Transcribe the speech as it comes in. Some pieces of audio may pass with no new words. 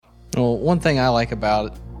one thing I like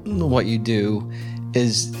about what you do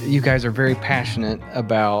is you guys are very passionate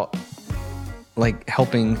about like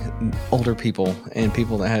helping older people and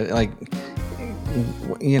people that have like,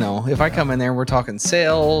 if I come in there and we're talking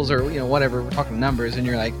sales or, whatever, we're talking numbers and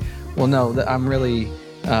you're like, well, no, I'm really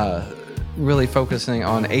focusing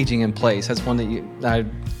on aging in place. That's one that I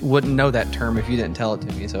wouldn't know that term if you didn't tell it to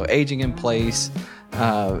me. So aging in place,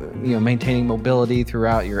 maintaining mobility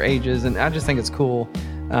throughout your ages. And I just think it's cool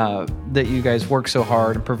that you guys work so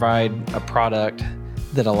hard and provide a product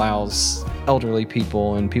that allows elderly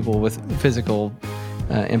people and people with physical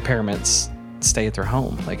impairments stay at their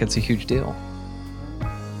home. Like, it's a huge deal.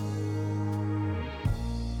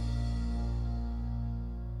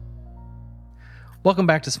 Welcome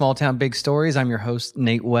back to Small Town Big Stories. I'm your host,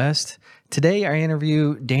 Nate West. Today, I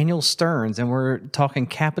interview Daniel Stearns, and we're talking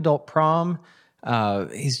Cap Adult Prom.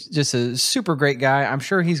 He's just a super great guy. I'm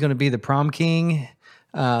sure he's going to be the prom king.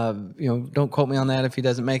 Don't quote me on that if he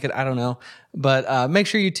doesn't make it. I don't know. But make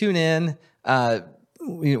sure you tune in.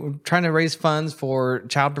 We're trying to raise funds for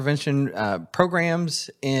child prevention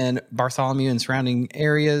programs in Bartholomew and surrounding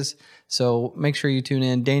areas. So make sure you tune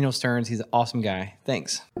in. Daniel Stearns, he's an awesome guy.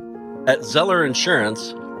 Thanks. At Zeller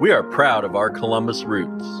Insurance, we are proud of our Columbus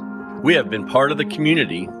roots. We have been part of the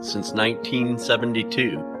community since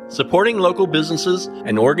 1972. Supporting local businesses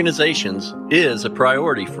and organizations is a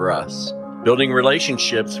priority for us. Building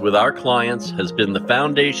relationships with our clients has been the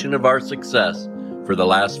foundation of our success for the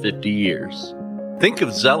last 50 years. Think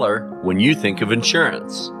of Zeller when you think of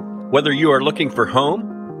insurance. Whether you are looking for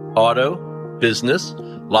home, auto, business,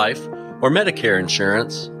 life, or Medicare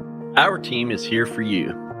insurance, our team is here for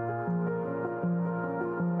you.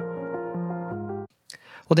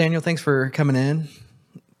 Well, Daniel, thanks for coming in.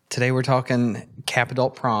 Today we're talking Cap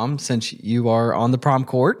Adult Prom, since you are on the prom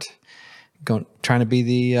court, trying to be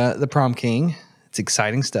the prom king. It's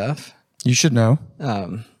exciting stuff. You should know.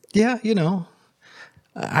 Yeah,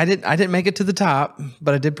 I didn't make it to the top,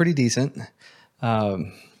 but I did pretty decent.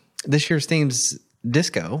 This year's theme's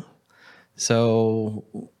disco. So,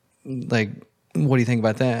 like, what do you think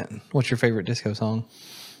about that? What's your favorite disco song?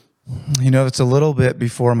 It's a little bit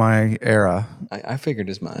before my era. I figured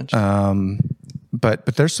as much. But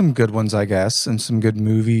there's some good ones, I guess, and some good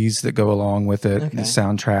movies that go along with it, Okay. the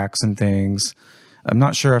soundtracks and things. I'm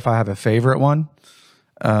not sure if I have a favorite one,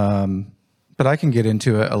 but I can get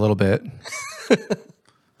into it a little bit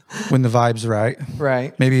when the vibe's right.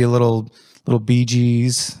 Right. Maybe a little Bee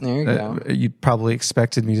Gees. There you go. You probably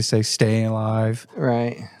expected me to say "Staying Alive,"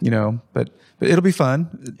 Right. but it'll be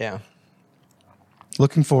fun. Yeah.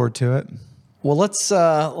 Looking forward to it. Well, let's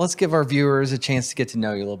give our viewers a chance to get to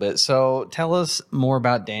know you a little bit. So tell us more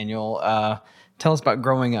about Daniel. Tell us about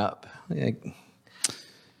growing up.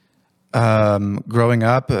 Growing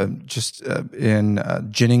up, just in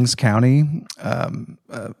Jennings County,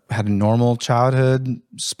 had a normal childhood,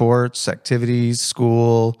 sports, activities,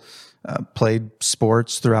 school, played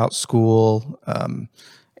sports throughout school,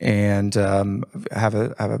 and have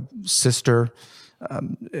a sister.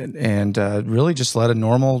 And really just led a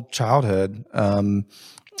normal childhood. Went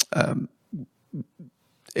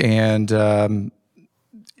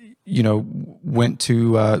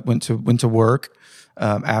to work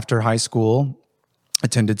after high school.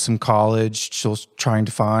 Attended some college, just trying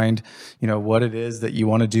to find, what it is that you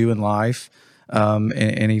want to do in life.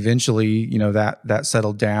 And eventually, that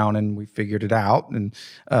settled down and we figured it out. And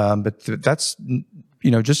that's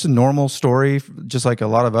just a normal story, just like a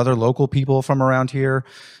lot of other local people from around here.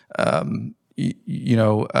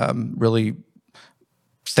 Really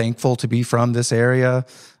thankful to be from this area.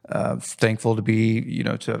 Thankful to be,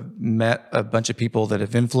 to have met a bunch of people that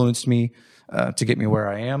have influenced me to get me where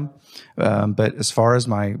I am. But as far as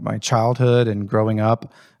my childhood and growing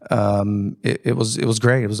up, it was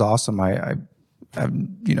great. It was awesome. I have,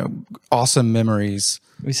 awesome memories.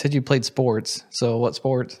 We said you played sports. So what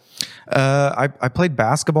sports? I played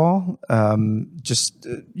basketball,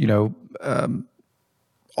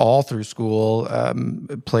 all through school.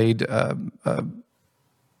 Played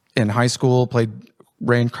in high school,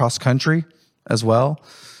 ran cross country as well.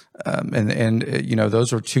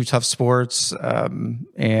 Those were two tough sports,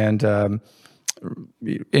 and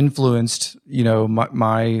influenced,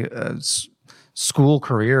 my school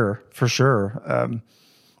career for sure.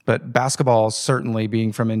 But basketball, certainly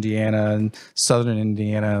being from Indiana and Southern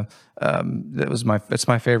Indiana, it's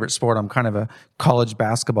my favorite sport. I'm kind of a college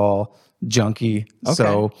basketball junkie. Okay.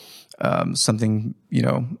 So, something,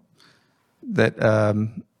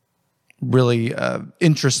 that, really,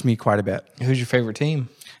 interests me quite a bit. Who's your favorite team?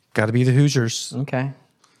 Got to be the Hoosiers. Okay.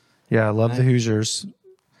 Yeah. I love the Hoosiers.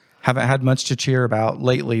 Haven't had much to cheer about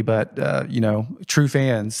lately, but true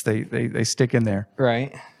fans, they stick in there.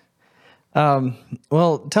 Right.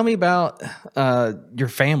 Well, tell me about your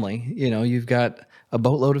family. You've got a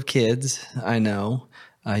boatload of kids. I know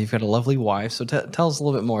you've got a lovely wife. So tell us a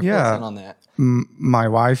little bit more. Fill us in on that. My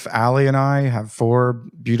wife Allie and I have 4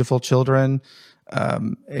 beautiful children.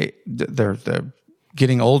 They're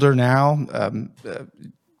getting older now.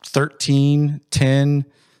 13, 10,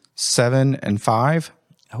 7, and 5.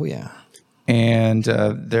 Oh yeah. And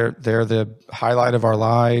they're the highlight of our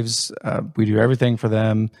lives. We do everything for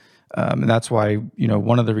them. And that's why,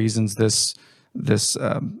 one of the reasons this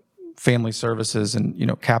family services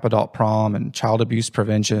and, Cap Adult Prom and child abuse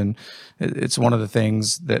prevention, it's one of the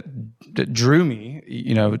things that drew me,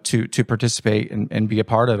 to participate and be a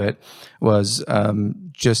part of it was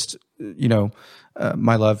just,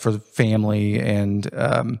 my love for the family,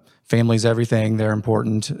 and family's everything. They're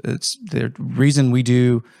important. It's the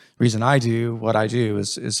reason I do what I do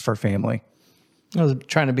is for family. I was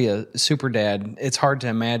trying to be a super dad. It's hard to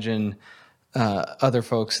imagine other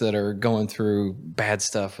folks that are going through bad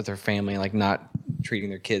stuff with their family, like not treating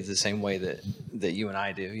their kids the same way that you and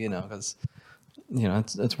I do, because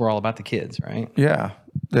it's we're all about the kids, right? Yeah.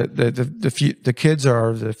 The kids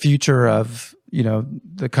are the future of,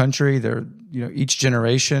 the country. They're, each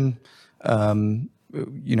generation,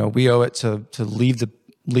 we owe it to leave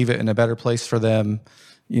it in a better place for them,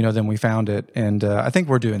 than we found it. And I think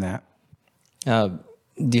we're doing that. Do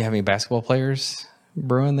you have any basketball players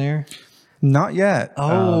brewing there? Not yet.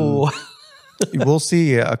 Oh, we'll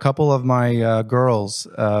see. A couple of my girls,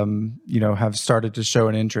 have started to show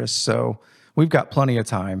an interest. So we've got plenty of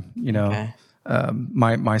time. Okay.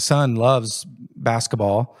 My son loves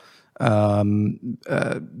basketball, but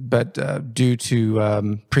due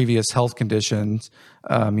to previous health conditions,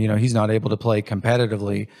 he's not able to play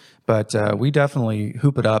competitively. But we definitely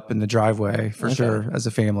hoop it up in the driveway for sure as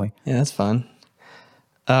a family. Yeah, that's fun.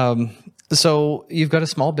 So you've got a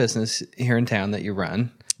small business here in town that you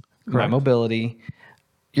run, My Mobility.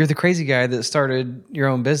 You're the crazy guy that started your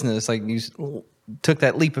own business. Like you took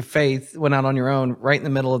that leap of faith, went out on your own right in the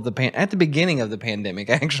middle of at the beginning of the pandemic,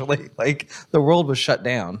 actually. Like the world was shut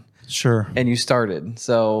down. Sure. And you started.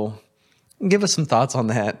 So give us some thoughts on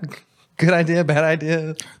that. Good idea, bad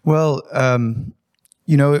idea? Well,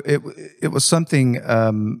 it was something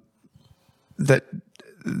that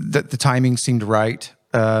the timing seemed right,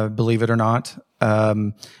 believe it or not.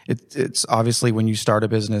 It's obviously when you start a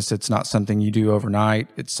business, it's not something you do overnight.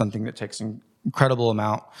 It's something that takes an incredible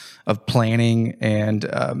amount of planning, and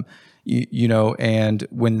and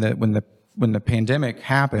when the pandemic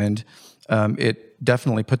happened, it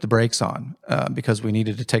definitely put the brakes on because we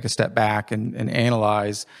needed to take a step back and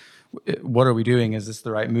analyze. What are we doing? Is this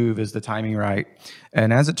the right move? Is the timing right?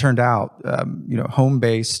 And as it turned out,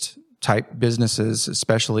 home-based type businesses,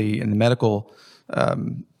 especially in the medical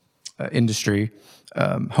industry,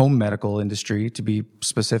 home medical industry to be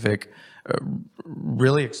specific,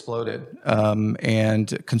 really exploded.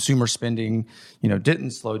 And consumer spending,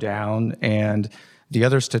 didn't slow down. And the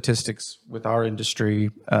other statistics with our industry,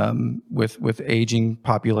 with aging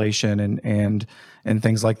population and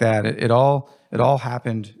things like that, it all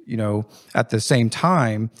happened, at the same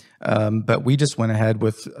time. But we just went ahead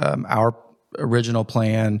with our original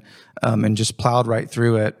plan and just plowed right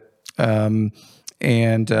through it. And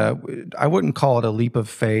I wouldn't call it a leap of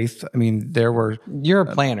faith. I mean, You're a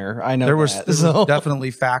planner. I know there that. were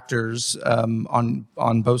definitely factors on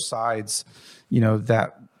both sides,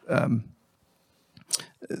 that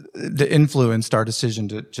that influenced our decision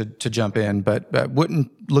to jump in. But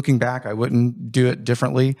looking back, I wouldn't do it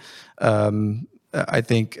differently. I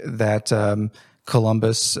think that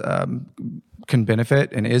Columbus can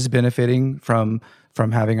benefit and is benefiting from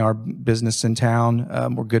having our business in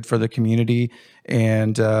town. We're good for the community,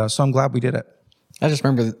 and so I'm glad we did it. I just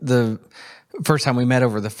remember the first time we met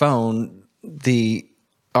over the phone,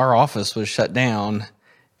 our office was shut down,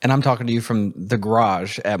 and I'm talking to you from the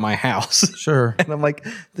garage at my house. Sure. And I'm like,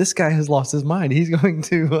 this guy has lost his mind. He's going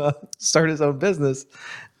to start his own business.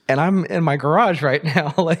 And I'm in my garage right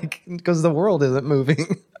now, like, because the world isn't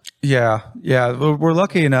moving. Yeah. We're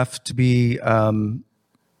lucky enough to be, in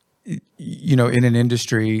an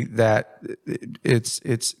industry that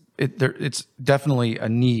it's definitely a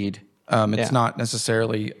need. It's not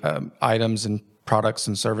necessarily items and products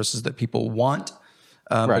and services that people want,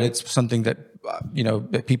 but it's something that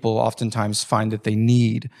that people oftentimes find that they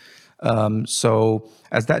need. So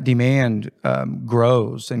as that demand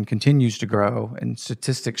grows and continues to grow, and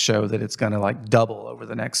statistics show that it's going to like double over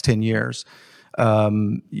the next 10 years,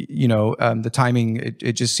 the timing,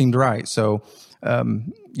 it just seemed right. So,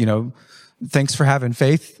 thanks for having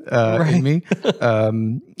faith in me.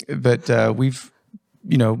 But we've,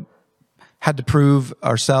 had to prove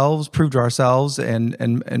to ourselves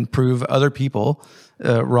and prove other people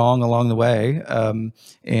wrong along the way.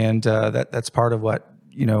 And that's part of what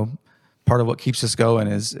keeps us going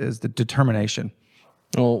is the determination.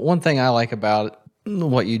 Well, one thing I like about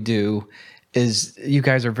what you do is you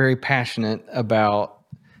guys are very passionate about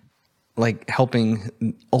like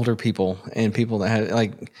helping older people and people that have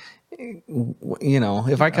like,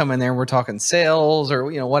 if I come in there and we're talking sales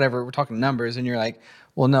or, whatever, we're talking numbers and you're like,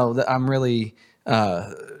 well, no, I'm really,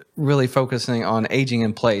 really focusing on aging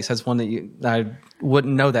in place. That's one that I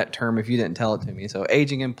wouldn't know that term if you didn't tell it to me. So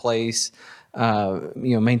aging in place,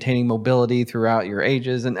 maintaining mobility throughout your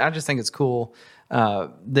ages. And I just think it's cool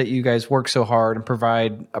that you guys work so hard and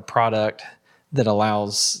provide a product that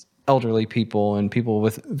allows elderly people and people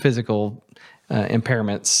with physical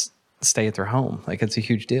impairments stay at their home. Like it's a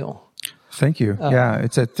huge deal. Thank you. Yeah,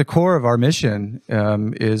 it's at the core of our mission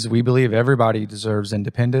is we believe everybody deserves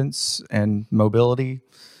independence and mobility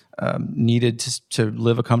needed to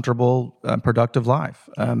live a comfortable, productive life.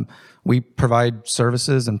 We provide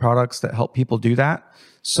services and products that help people do that.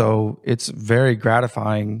 So it's very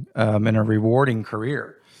gratifying and a rewarding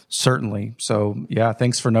career, certainly. So yeah,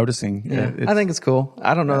 thanks for noticing. Yeah, I think it's cool.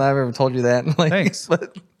 I don't know that I've ever told you that. Thanks.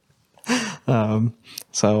 But,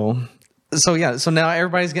 So now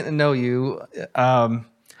everybody's getting to know you.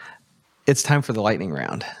 It's time for the lightning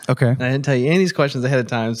round. Okay. And I didn't tell you any of these questions ahead of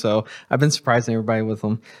time, so I've been surprising everybody with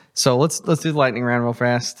them. So let's do the lightning round real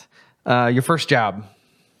fast. Your first job?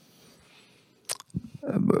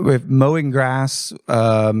 With mowing grass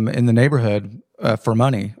in the neighborhood for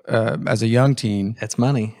money as a young teen. It's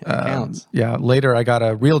money. It counts. Yeah. Later, I got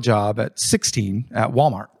a real job at 16 at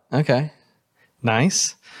Walmart. Okay.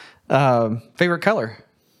 Nice. Favorite color?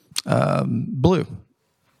 Blue.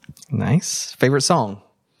 Nice. Favorite song?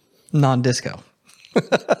 Non-disco.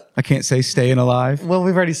 I can't say Staying Alive. Well,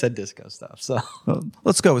 we've already said disco stuff, so. Well,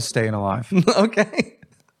 let's go with Staying Alive. Okay.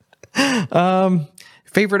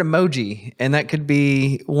 Favorite emoji, and that could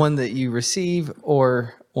be one that you receive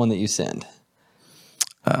or one that you send.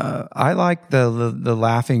 I like the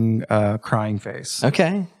laughing, crying face.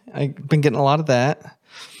 Okay. I've been getting a lot of that.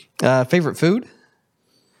 Favorite food?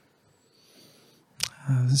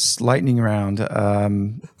 This lightning round.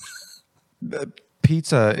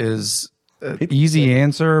 Pizza is an easy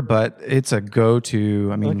answer, but it's a go-to.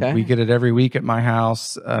 I mean, we get it every week at my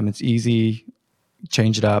house. It's easy.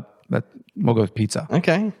 Change it up, but we'll go with pizza.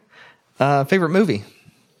 Okay. Favorite movie?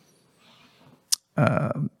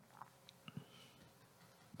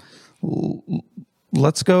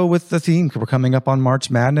 Let's go with the theme. We're coming up on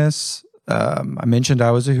March Madness. I mentioned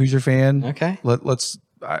I was a Hoosier fan. Okay.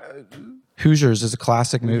 Hoosiers is a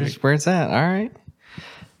classic movie. Where it's at. All right.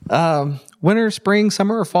 Winter, spring,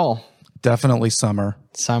 summer, or fall? Definitely summer.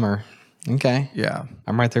 Summer. Okay. Yeah.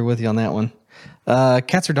 I'm right there with you on that one.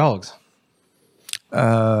 Cats or dogs?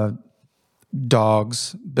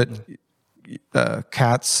 Dogs, but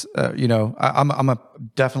cats. I'm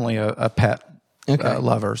definitely a pet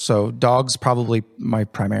lover. So dogs probably my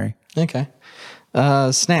primary. Okay.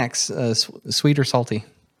 Snacks, sweet or salty?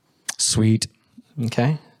 Sweet.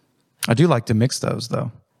 Okay. I do like to mix those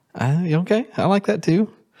though. Okay. I like that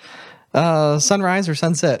too. Sunrise or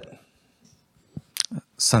sunset?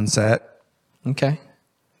 Sunset. Okay.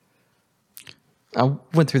 I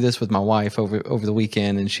went through this with my wife over the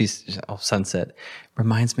weekend, and she's sunset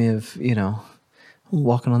reminds me of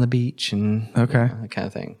walking on the beach and that kind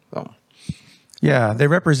of thing. So. Yeah, they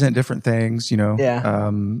represent different things.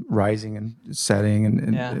 Rising and setting,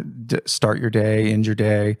 and start your day, end your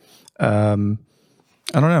day.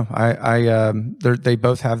 I don't know. They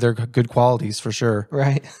both have their good qualities for sure.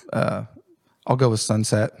 Right. I'll go with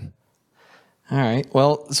sunset. All right.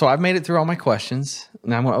 Well, so I've made it through all my questions.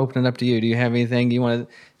 Now I'm going to open it up to you. Do you have anything you want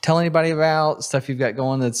to tell anybody about, stuff you've got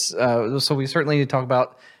going that's so we certainly need to talk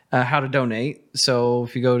about how to donate. So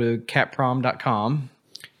if you go to catprom.com,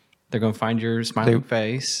 they're going to find your smiling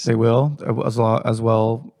face. They will, as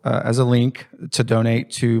well as a link to donate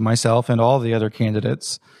to myself and all the other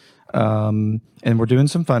candidates. And we're doing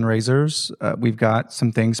some fundraisers. We've got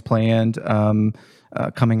some things planned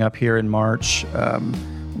coming up here in March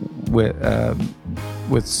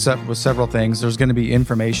with several things. There's going to be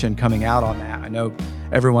information coming out on that. I know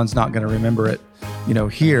everyone's not going to remember it,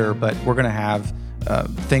 here, but we're going to have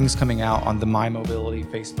things coming out on the My Mobility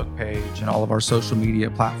Facebook page and all of our social media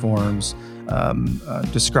platforms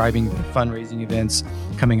describing the fundraising events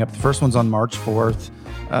coming up. The first one's on March 4th.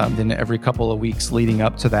 Then every couple of weeks leading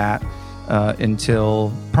up to that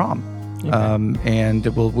until prom. And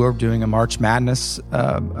we're doing a March Madness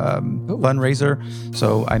fundraiser,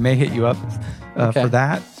 so I may hit you up for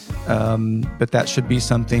that. But that should be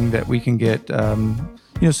something that we can get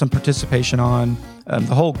some participation on.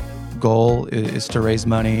 The whole goal is to raise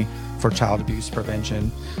money for child abuse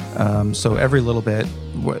prevention. So every little bit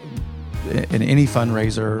in any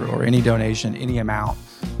fundraiser or any donation, any amount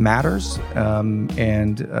matters,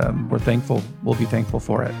 and we're thankful. We'll be thankful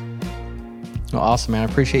for it. Well, awesome, man.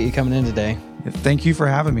 I appreciate you coming in today. Thank you for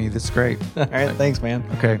having me. That's great. All right. Thanks, man.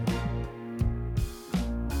 Okay.